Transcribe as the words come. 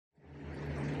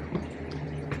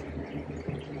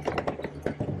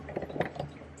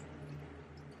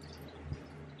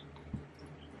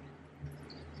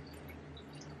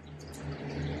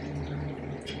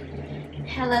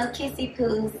Hello Kissy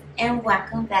Poos and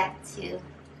welcome back to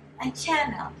my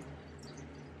channel.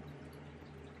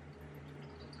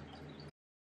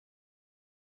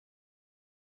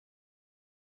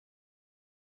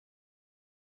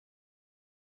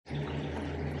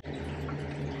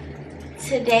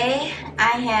 Today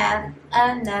I have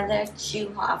another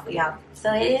shoe haul for y'all.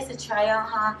 So it is a try on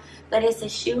haul, but it's a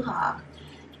shoe haul.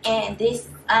 And this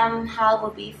haul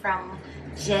will be from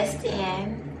Just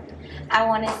In. I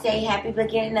want to say happy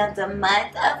beginning of the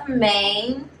month of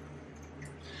May.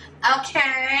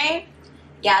 Okay.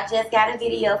 Y'all just got a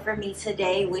video for me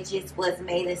today, which was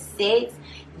May the 6th.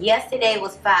 Yesterday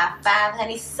was 5/5,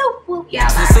 honey. So whoop, y'all.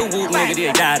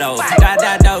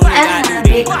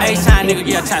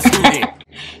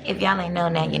 If y'all ain't know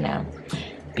now, you know.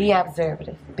 Be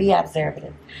observative. Be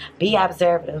observative. Be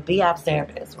observative. Be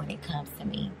observative when it comes to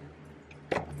me.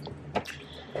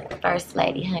 First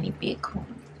lady, honey, big queen.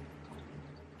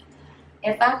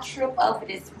 If I trip over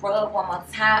this rug one more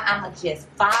time, I'ma just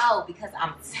fall because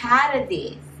I'm tired of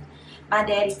this. My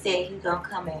daddy said he's gonna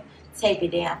come and tape it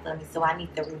down for me, so I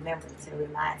need to remember to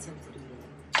remind him to do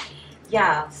that.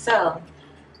 Y'all, so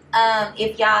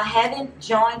if y'all haven't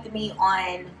joined me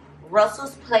on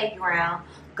Russell's Playground,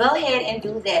 go ahead and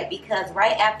do that, because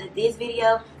right after this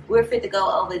video, we're fit to go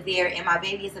over there and my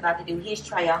baby is about to do his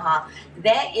trial haul.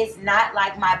 That is not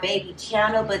like my baby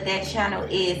channel, but that channel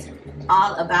is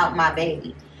all about my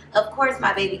baby. Of course,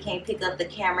 my baby can't pick up the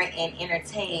camera and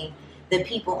entertain the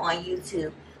people on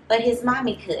YouTube, but his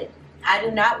mommy could. I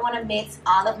do not want to mix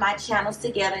all of my channels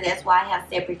together. That's why I have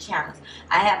separate channels.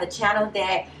 I have a channel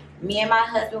that me and my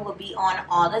husband will be on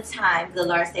all the time. The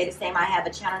Lord stay the same. I have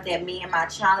a channel that me and my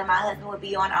child and my husband will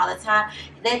be on all the time.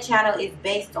 That channel is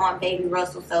based on Baby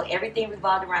Russell. So everything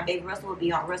revolved around Baby Russell will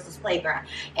be on Russell's Playground.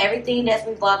 Everything that's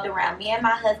revolved around me and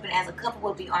my husband as a couple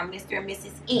will be on Mr. and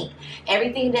Mrs. Inc.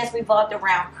 Everything that's revolved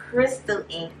around Crystal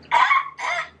Inc.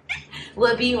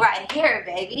 will be right here,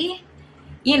 baby.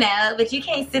 You know, but you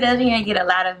can't sit up here and get a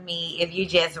lot of me if you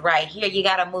just right here. You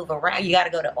got to move around. You got to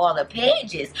go to all the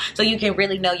pages so you can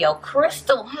really know your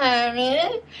Crystal,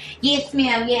 honey. Yes,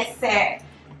 ma'am. Yes, sir.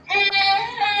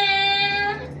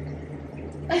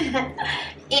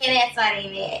 And that's what I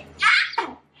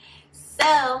meant.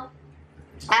 So,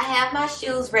 I have my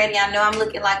shoes ready. I know I'm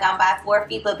looking like I'm by 4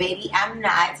 feet, but baby, I'm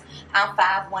not. I'm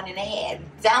 5'1.5".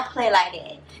 Don't play like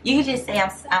that. You can just say I'm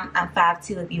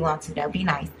 5'2" if you want to, though. Be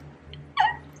nice.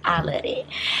 I love it.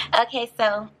 Okay,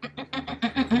 so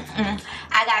I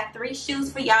got 3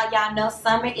 shoes for y'all. Y'all know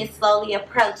summer is slowly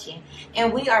approaching,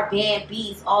 and we are bad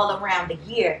bees all around the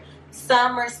year.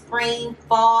 Summer, spring,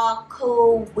 fall,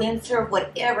 cool, winter,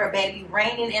 whatever, baby.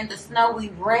 Raining in the snow, we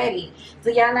ready.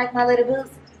 Do y'all like my little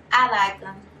boots? I like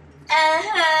them.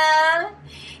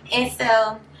 And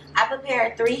so I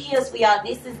prepared 3 heels for y'all.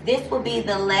 This will be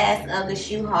the last of the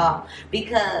shoe haul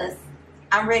because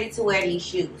I'm ready to wear these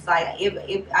shoes. Like,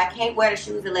 if I can't wear the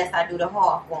shoes unless I do the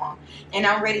haul for them. And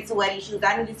I'm ready to wear these shoes.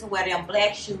 I needed to wear them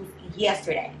black shoes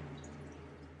yesterday.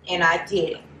 And I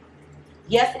did it.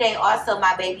 Yesterday also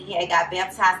my baby had got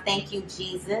baptized. Thank you,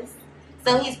 Jesus.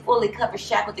 So he's fully covered,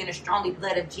 shackled in the strongly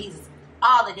blood of Jesus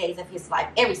all the days of his life.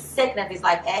 Every second of his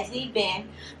life as he been.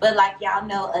 But like y'all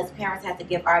know, us parents have to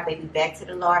give our baby back to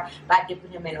the Lord by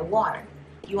dipping him in the water.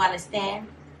 You understand?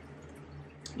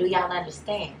 Do y'all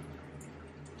understand?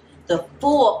 The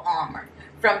full armor,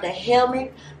 from the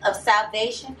helmet of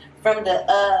salvation, from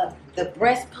the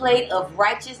breastplate of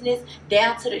righteousness,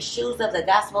 down to the shoes of the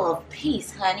gospel of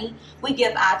peace, honey. We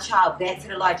give our child back to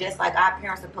the Lord just like our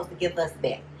parents are supposed to give us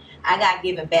back. I got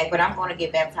given back, but I'm going to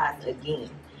get baptized again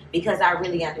because I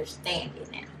really understand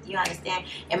it now. You understand?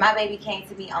 And my baby came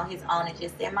to me on his own and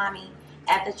just said, Mommy,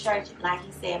 at the church, like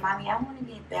he said, Mommy, I want to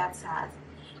get baptized.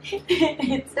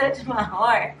 It touched my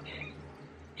heart.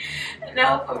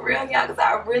 No, for real, y'all, because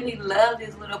I really love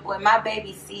this little boy. My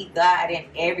baby see God and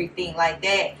everything like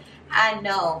that. I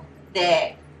know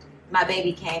that my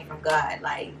baby came from God.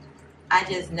 Like, I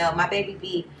just know. My baby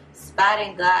be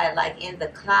spotting God, like, in the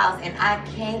clouds, and I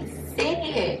can't see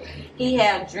it. He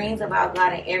have dreams about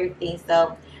God and everything.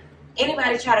 So,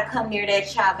 anybody try to come near that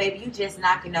child, baby, you just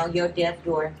knocking on your death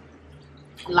door.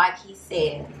 Like he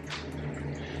said.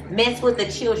 Mess with the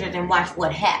children and watch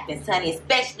what happens, honey.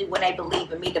 Especially when they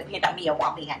believe in me, depend on me or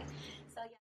want me, honey.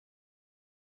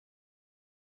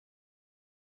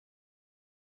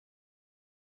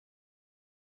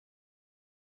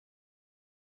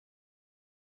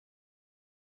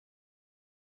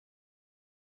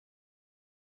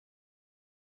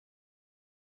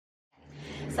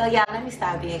 So, So y'all, let me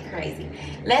stop being crazy.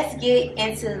 Let's get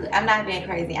into, I'm not being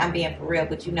crazy, I'm being for real,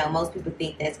 but you know, most people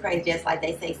think that's crazy, just like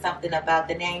they say something about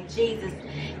the name Jesus.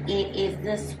 It is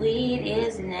the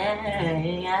sweetest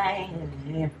name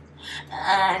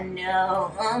I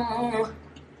know.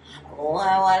 Oh,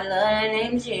 I love the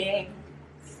name Jesus.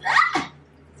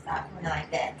 Stop doing it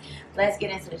like that. Let's get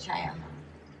into the trial.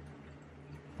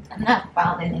 I'm not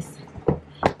following this.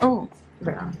 Oh,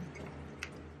 bro.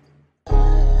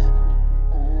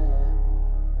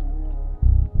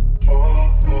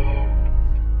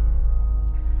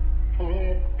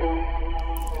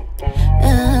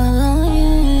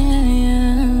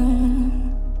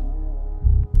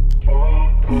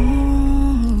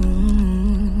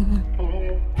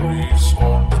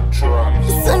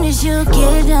 You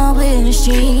get down with the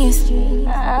streets. You're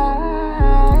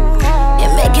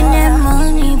making that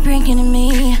money, bringing to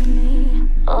me.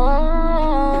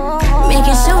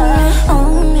 Making sure my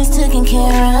home is taken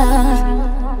care of.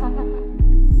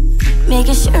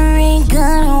 Making sure ain't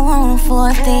gonna want for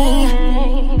a thing.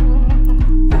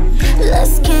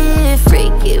 Let's get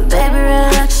freaky, baby,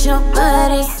 relax your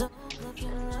body.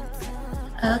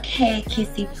 Okay,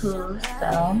 Kissy Poo.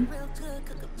 So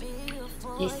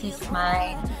this is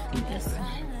my,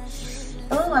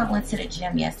 oh, I went to the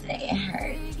gym yesterday, it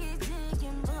hurt.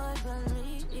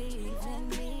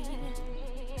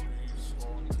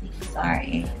 These are,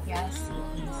 y'all see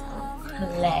these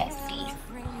classy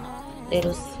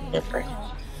little slipper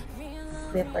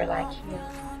like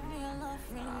heels.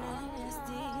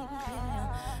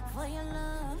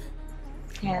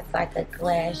 Has like a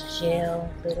glass gel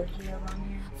little heel on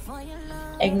here.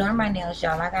 Ignore my nails,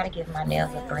 y'all. I gotta give my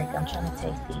nails a break. I'm trying to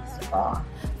take these off.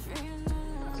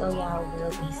 So y'all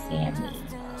will be seeing me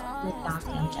without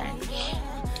them done.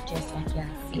 Just like y'all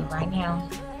see right now.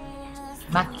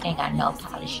 My feet ain't got no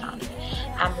polish on it.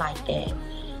 I'm like that.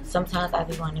 Sometimes I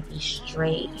be wanting to be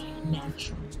straight,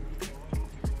 natural.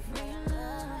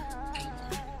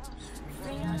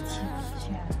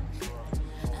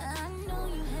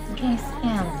 You can't see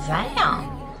them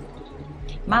down.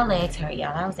 My legs hurt,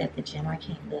 y'all. I was at the gym. I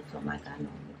can't lift them like I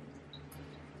normally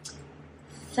do.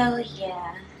 So,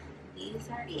 yeah. These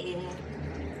are it.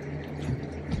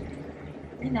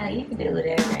 You know, you can do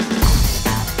whatever.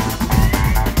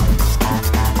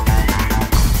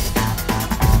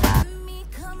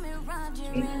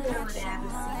 You can do whatever.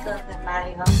 Seek up and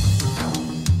body up.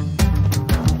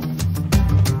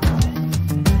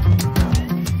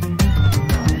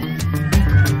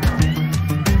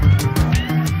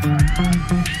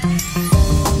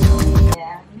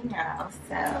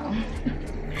 So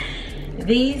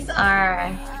these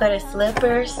are for the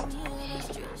slippers.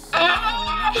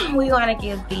 We want to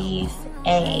give these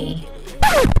a,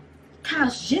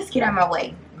 gosh, just get out of my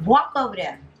way, walk over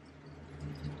there.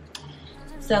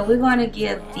 So we want to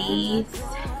give these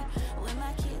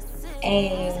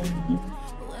a,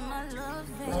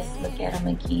 let's look at them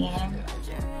again.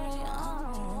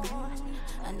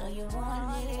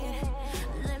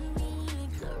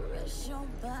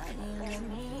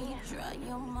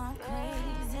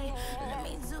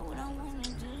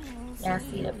 Y'all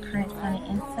see the print on the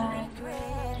inside?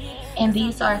 And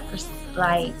these are for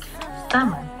like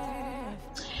summer.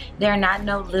 They're not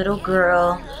no little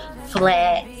girl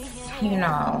flats, you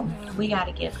know. We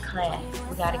gotta give class.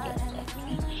 We gotta give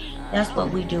sexy. That's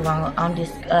what we do on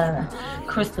this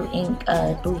Crystal Ink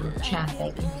Boo channel,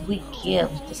 baby. We give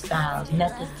the styles,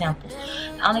 nothing simple.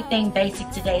 The only thing basic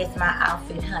today is my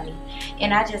outfit, honey.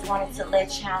 And I just wanted to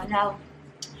let y'all know,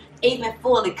 even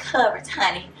fully covered,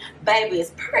 honey, baby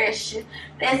is precious.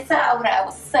 That's all what I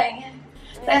was saying.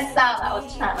 That's all I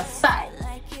was trying to say.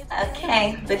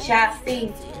 Okay, but y'all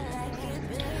see,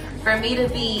 for me to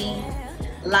be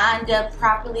lined up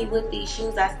properly with these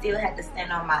shoes, I still have to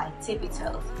stand on my tippy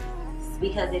toes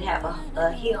because it have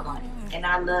a heel on it. And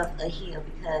I love a heel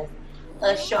because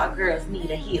us short girls need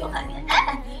a heel, honey.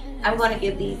 I'm gonna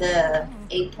give these a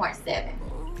 8.7.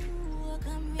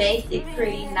 Basic,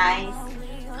 pretty, nice.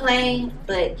 Plain,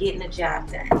 but getting the job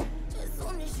done.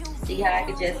 See how I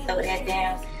could just throw that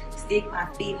down, stick my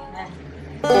feet in there.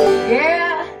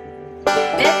 Girl,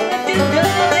 that's what you do to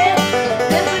it.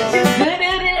 That's what you do to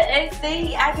it. And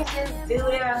see, I can just do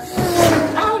it.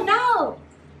 Oh no!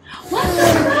 What the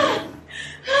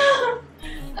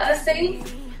fuck? See,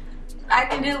 I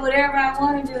can do whatever I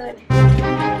want to do it.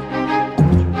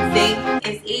 See,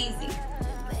 it's easy.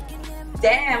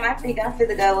 Damn, I think I'm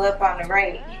finna go up on the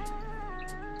rate.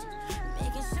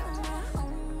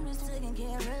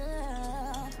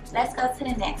 Let's go to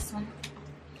the next one.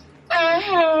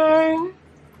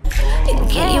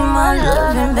 Give you my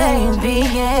loving, baby,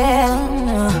 yeah.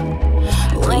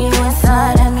 When you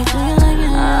inside, let me do you like it.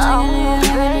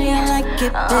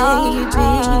 it,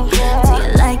 baby? Do you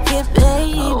like it,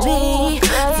 baby?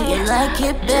 Do you like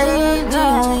it, baby? Do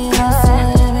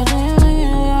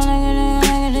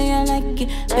you like it,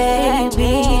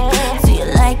 baby? Do you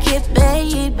like it,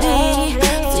 baby?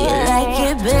 Do you like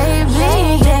it, baby?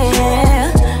 Yeah.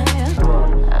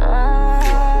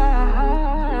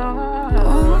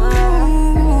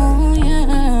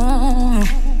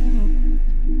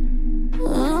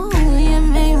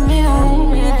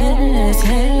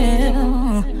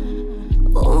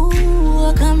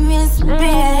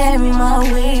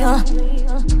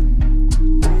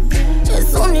 As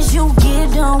soon as you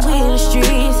get done with the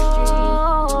streets,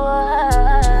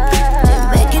 you're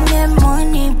making that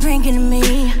money, bringing to me,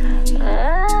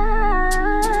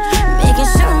 making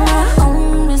sure my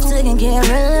home is taken care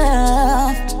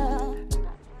of.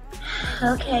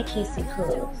 Okay, Kissy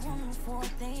Poo's.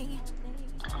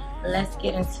 Let's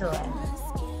get into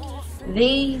it.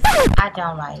 These I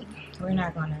don't like. We're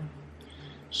not gonna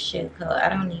shoot code. I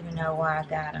don't even know where I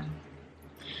got them.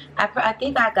 I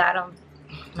think I got them.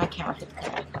 My camera is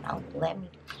cut. Let me.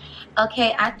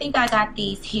 Okay, I think I got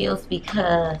these heels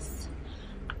because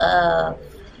of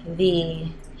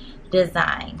the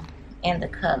design and the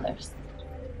colors.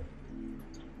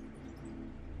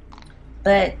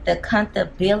 But the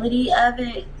comfortability of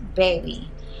it, baby,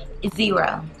 is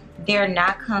 0. They're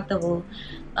not comfortable.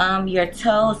 Your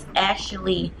toes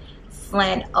actually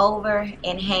slant over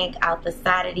and hang out the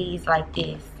side of these like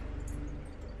this.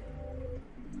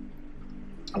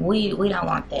 We don't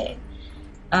want that.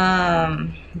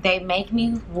 They make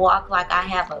me walk like I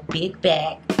have a big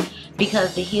back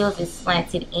because the heels is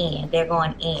slanted in. They're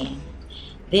going in.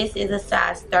 This is a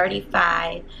size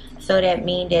 35, so that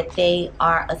means that they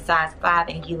are a size 5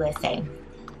 in USA.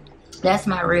 That's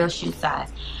my real shoe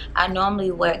size. I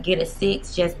normally get a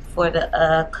 6 just for the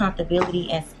comfortability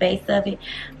and space of it,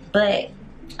 but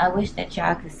I wish that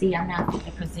y'all could see. I'm not going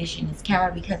to position this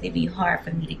camera because it'd be hard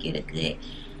for me to get a good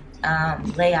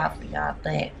layout for y'all,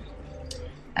 but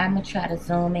I'm gonna try to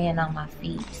zoom in on my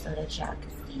feet so that y'all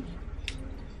can see.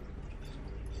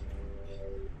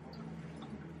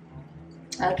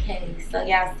 Okay, so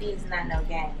y'all see it's not no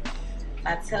game.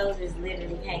 My toes is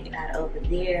literally hanging out over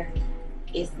there.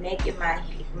 It's making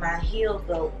my heel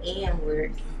go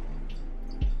inwards,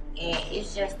 and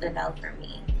it's just a no for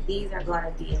me. These are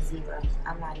gonna be a 0.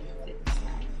 I'm not even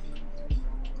 50%.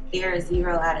 They're a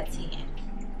 0 out of 10.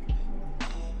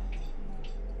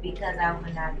 Because I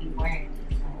would not be wearing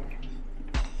these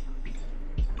more.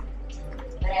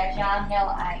 But as y'all know,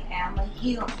 I am a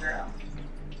heel girl.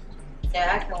 So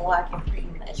I can walk in pretty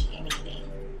much anything.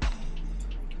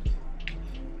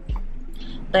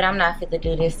 But I'm not fit to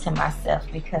do this to myself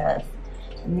because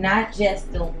not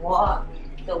just the walking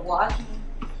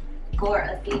for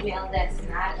a female that's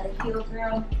not a heel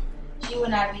girl, she would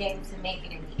not be able to make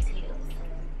it in these heels.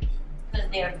 Because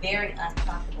they're very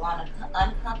uncomfortable. On the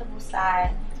uncomfortable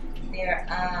side, they're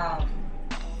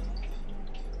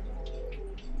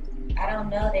I don't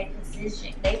know, they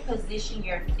position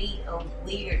your feet a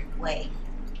weird way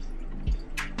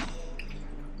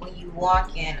when you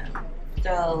walk in them.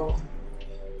 So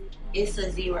it's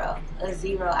a 0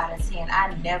 out of 10.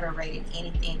 I never rated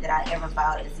anything that I ever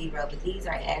bought a 0, but these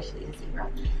are actually a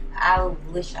 0. I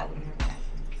wish I would have done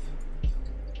that.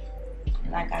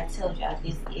 And like I told y'all,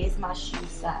 this is my shoe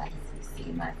size. You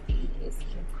see my feet is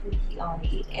completely on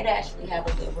it. It actually have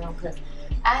a good room because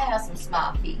I have some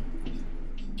small feet.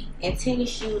 In tennis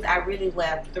shoes, I really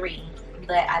wear 3,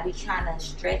 but I be trying to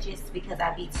stretch it because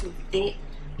I be too thick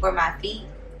for my feet.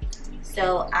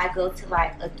 So I go to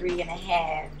like a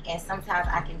 3.5, and sometimes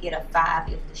I can get a 5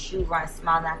 if the shoe runs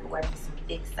small and I can wear some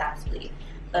thick size with it.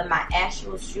 But my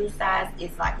actual shoe size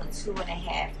is like a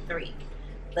 2.5, 3.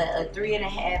 But a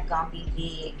 3.5 gonna be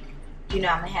big. You know,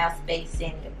 I'm gonna have space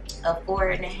in it. A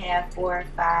 4.5, 4,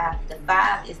 5. The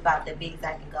 5 is about the biggest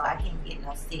I can go. I can't get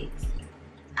no 6.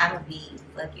 I'm gonna be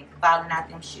fucking falling out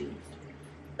them shoes.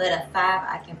 But a 5,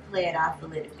 I can play it off a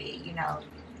little bit, you know,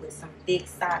 with some thick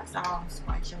socks on,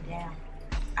 scrunch them down.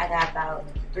 I got about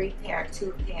 2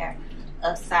 pair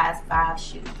of size 5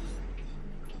 shoes.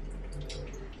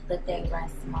 But they run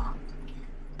small.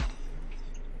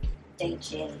 They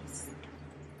J's.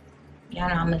 Y'all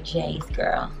know I'm a J's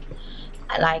girl.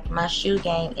 Like, my shoe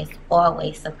game is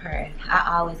always superb.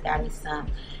 I always got me some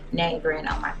name brand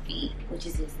on my feet, which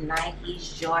is his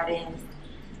Nikes, Jordans.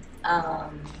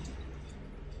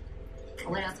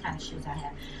 What else kind of shoes I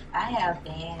have? I have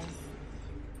Vans,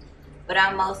 but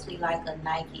I'm mostly like a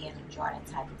Nike and a Jordan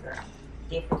type of girl.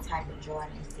 Different type of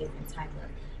Jordans, different type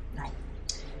of Nike.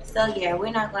 So yeah,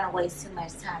 we're not gonna waste too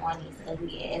much time on these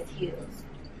ugly ass heels.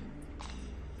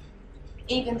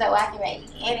 Even though I can make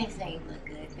anything look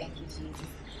good. Thank you, Jesus.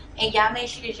 And y'all make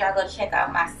sure that y'all go check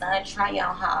out my son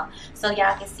try-on haul so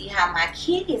y'all can see how my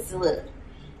kids look.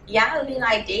 Y'all be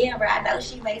like, damn, bro, I know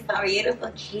she makes some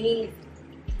beautiful kids.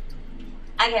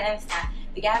 I gotta understand.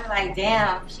 But y'all be like,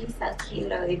 damn, she's so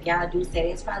cute. Or if y'all do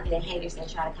say it's probably the haters that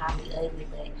try to call me ugly,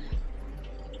 but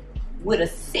with a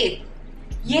sip.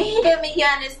 You hear me? You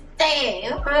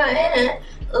understand?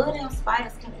 Ooh, them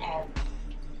spiders coming out.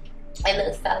 It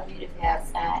looks so beautiful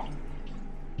outside.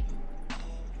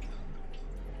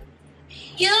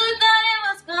 You thought it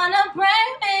was gonna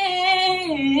break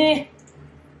me,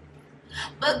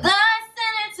 but God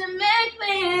sent it to make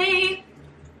me.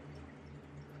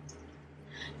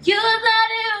 You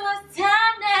thought it was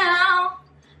time now.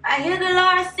 I hear the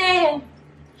Lord saying,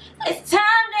 it's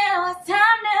time now, it's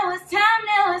time now, it's time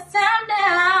now, it's time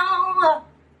now.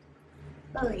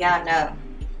 Oh, y'all know,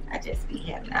 I just be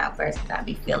having outbursts and I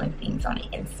be feeling things on the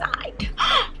inside.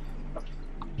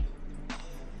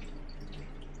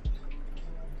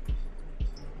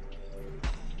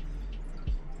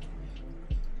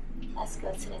 Let's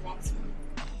go to the next one.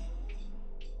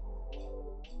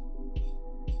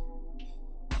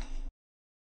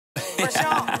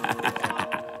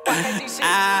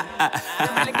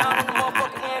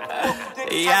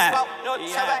 Yeah,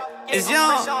 it's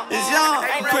young,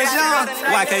 push on.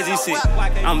 YKGC,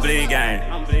 I'm bleed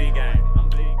gang. I'm bleed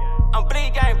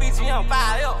gang, BGM,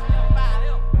 fire up.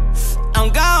 I'm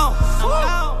gone.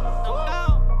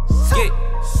 Get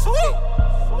sweet.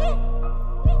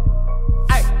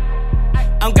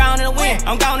 I'm gone in the wind,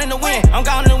 I'm gone in the wind, I'm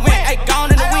gone in the wind, ay, gone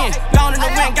in the wind, gone in the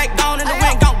wind, gone in the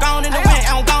wind, gone in the wind,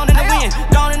 I'm gone in the wind,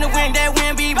 gone in the wind, that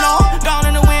wind be blowing, gone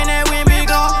in the wind, that wind be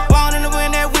blowing, gone in the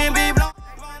wind, that wind be blowing.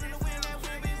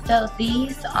 So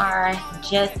these are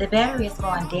just, the battery is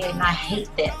going dead and I hate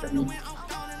that for me.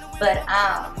 But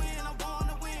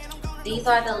these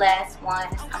are the last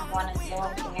ones. I'm going to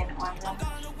zoom in on them.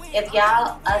 If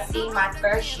y'all see my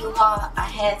first shoe haul, I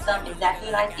had some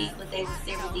exactly like these, but they were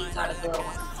several. These are the good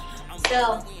ones.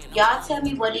 So y'all tell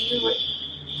me, what do you,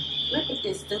 look at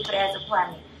this stupid ass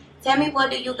apartment. Tell me,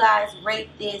 what do you guys rate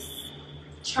this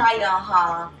try-on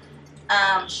haul,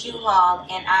 shoe haul,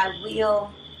 and I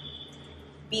will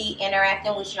be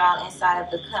interacting with y'all inside of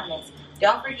the comments.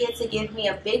 Don't forget to give me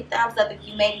a big thumbs up if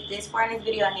you made it this far in this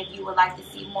video and if you would like to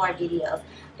see more videos.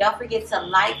 Don't forget to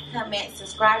like, comment,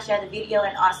 subscribe, share the video,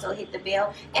 and also hit the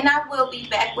bell. And I will be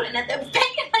back with another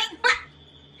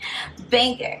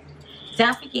banger.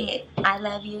 Don't forget, I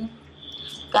love you.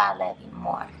 God love you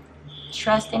more.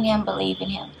 Trust in Him, believe in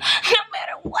Him. No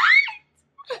matter what.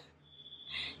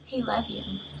 He love you.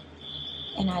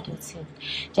 And I do too.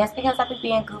 Just because I be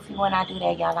being goofy when I do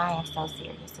that, y'all, I am so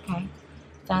serious, okay?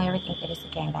 Don't ever think that it's a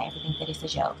game. Don't ever think that it's a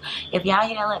joke. If y'all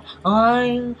hear that, like,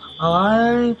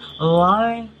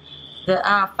 the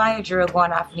fire drill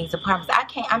going off in these apartments,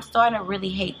 I'm starting to really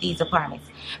hate these apartments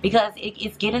because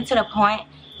it's getting to the point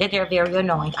that they're very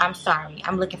annoying. I'm sorry.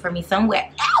 I'm looking for me somewhere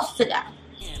else to go.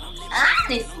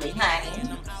 Honestly,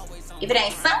 honey. If it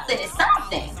ain't something, it's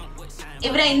something.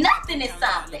 If it ain't nothing, it's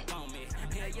something.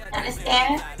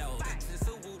 Understand?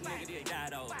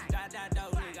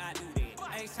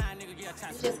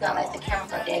 I'm just gonna let the camera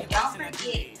go there. Don't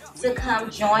forget to come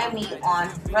join me on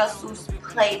Russell's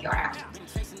Playground.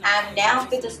 I'm now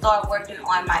fit to start working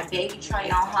on my baby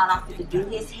try-on haul. I'm fit to do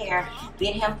his hair,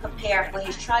 get him prepared for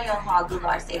his try-on haul. Good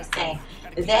Lord save saying.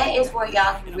 That is where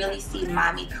y'all can really see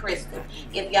Mommy Crystal.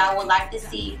 If y'all would like to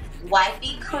see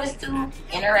Wifey Crystal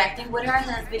interacting with her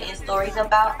husband and stories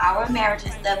about our marriage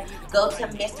and stuff, go to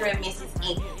Mr. and Mrs.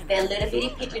 Inc. That little bitty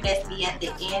picture that's be at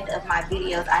the end of my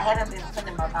videos. I haven't been putting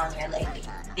them up on there lately.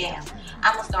 Damn.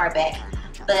 I'm going to start back.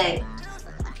 But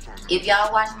if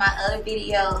y'all watch my other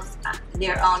videos,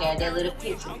 they're on there. That little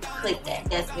picture. Click that.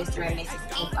 That's Mr. and Mrs.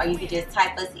 Inc. Or you can just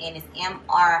type us in. It's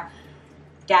MR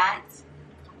dot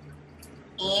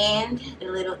and the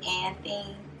little and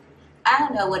thing. I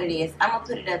don't know what it is. I'm going to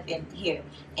put it up in here.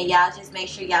 And y'all just make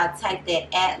sure y'all type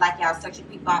that at like y'all searching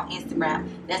people on Instagram.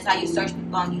 That's how you search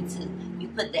people on YouTube. You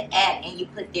put the at and you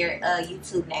put their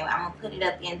YouTube name. I'm going to put it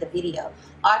up in the video.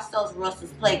 Also,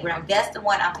 Russell's Playground. That's the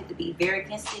one I'm going to be very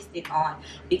consistent on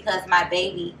because my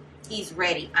baby, he's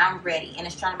ready. I'm ready. And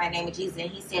it's trying to my name of Jesus. And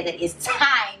he said that it's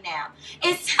time now.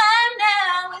 It's time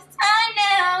now. It's time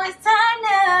now. It's time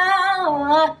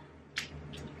now.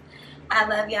 I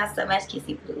love y'all so much.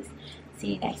 Kissy, please.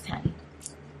 See you next time.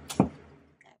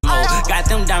 Got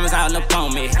them diamonds all up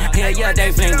on me. Hell yeah,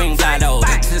 they bling bling fly though.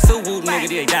 SOOOOOO nigga,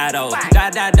 they die though.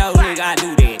 Die nigga, I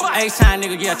do that. H-time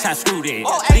nigga, yeah, try screw that.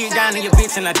 Lead down in your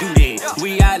bitch and I do that.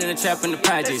 We out in the trap in the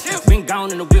projects. Been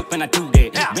gone in the whip and I do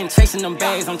that. Been chasing them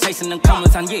bags, I'm chasing them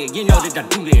commas on, yeah, you know that I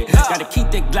do that. Gotta keep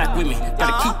that Glock with me.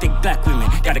 Gotta keep that Glock with me.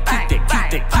 Gotta keep that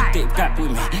Glock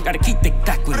with me. Gotta keep that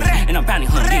Glock with me. And I'm bounty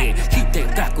hunting, yeah. Keep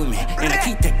that Glock with me. And I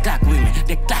keep that Glock with me.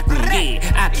 That Glock with me,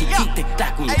 yeah. I keep that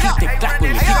Glock with me. Keep that Glock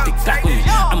with me. Keep that Glock with me.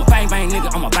 I'm a bang bang nigga,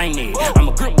 I'm a bang nigga. I'm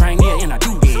a grip bang nigga, and I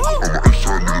do that. I'm a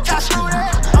H-time nigga, top shooter.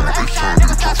 I'm a H-time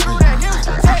nigga, top shooter.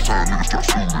 I'm a H-time nigga, top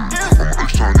shooter. I'm a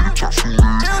H-time nigga, top shooter.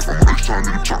 I'm a H-time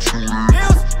nigga, top shooter.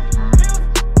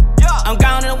 I'm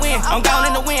gone in the wind, I'm gone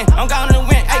in the wind, I'm gone in the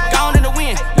wind, ay, gone in the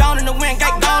wind, gone in the wind,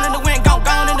 gone in the wind,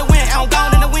 gone in the wind, I'm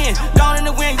gone in the wind, gone in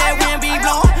the wind, that wind be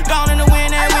blowing, gone in the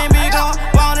wind, that wind be blowing,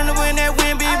 gone in the wind, that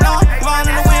wind be blowing, gone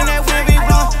in the wind, that wind be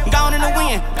blowing, gone in the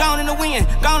wind, gone in the wind,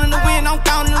 gone in the wind, I'm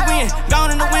gone in the wind,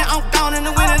 gone in the wind, I'm gone in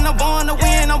the wind, and I'm born to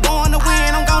win, I'm born to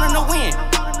win, I'm gone in the wind,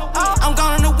 I'm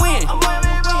gone in the wind,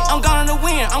 I'm gone in the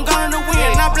wind, I'm gone in the wind,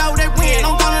 and I blow that wind,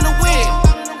 I'm gone in the wind.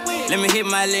 Let me hit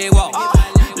my leg walk.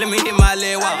 Let me hit my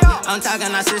leg walk. I'm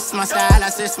talking, I switch my style,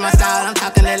 I'm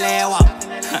talking that leg walk.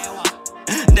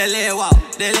 That leg walk.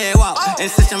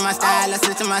 It's switching my style, I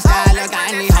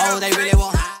got any hoes, they really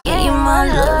want. Give you my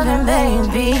loving,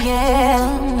 baby, yeah.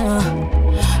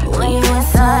 When you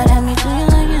inside of me, do you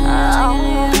like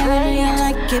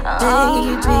it? Do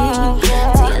you like it, baby?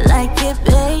 Do you like it,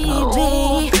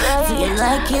 baby? Do you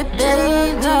like it,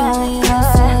 baby? When you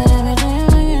inside of me,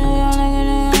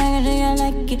 do you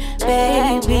like it,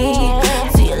 baby?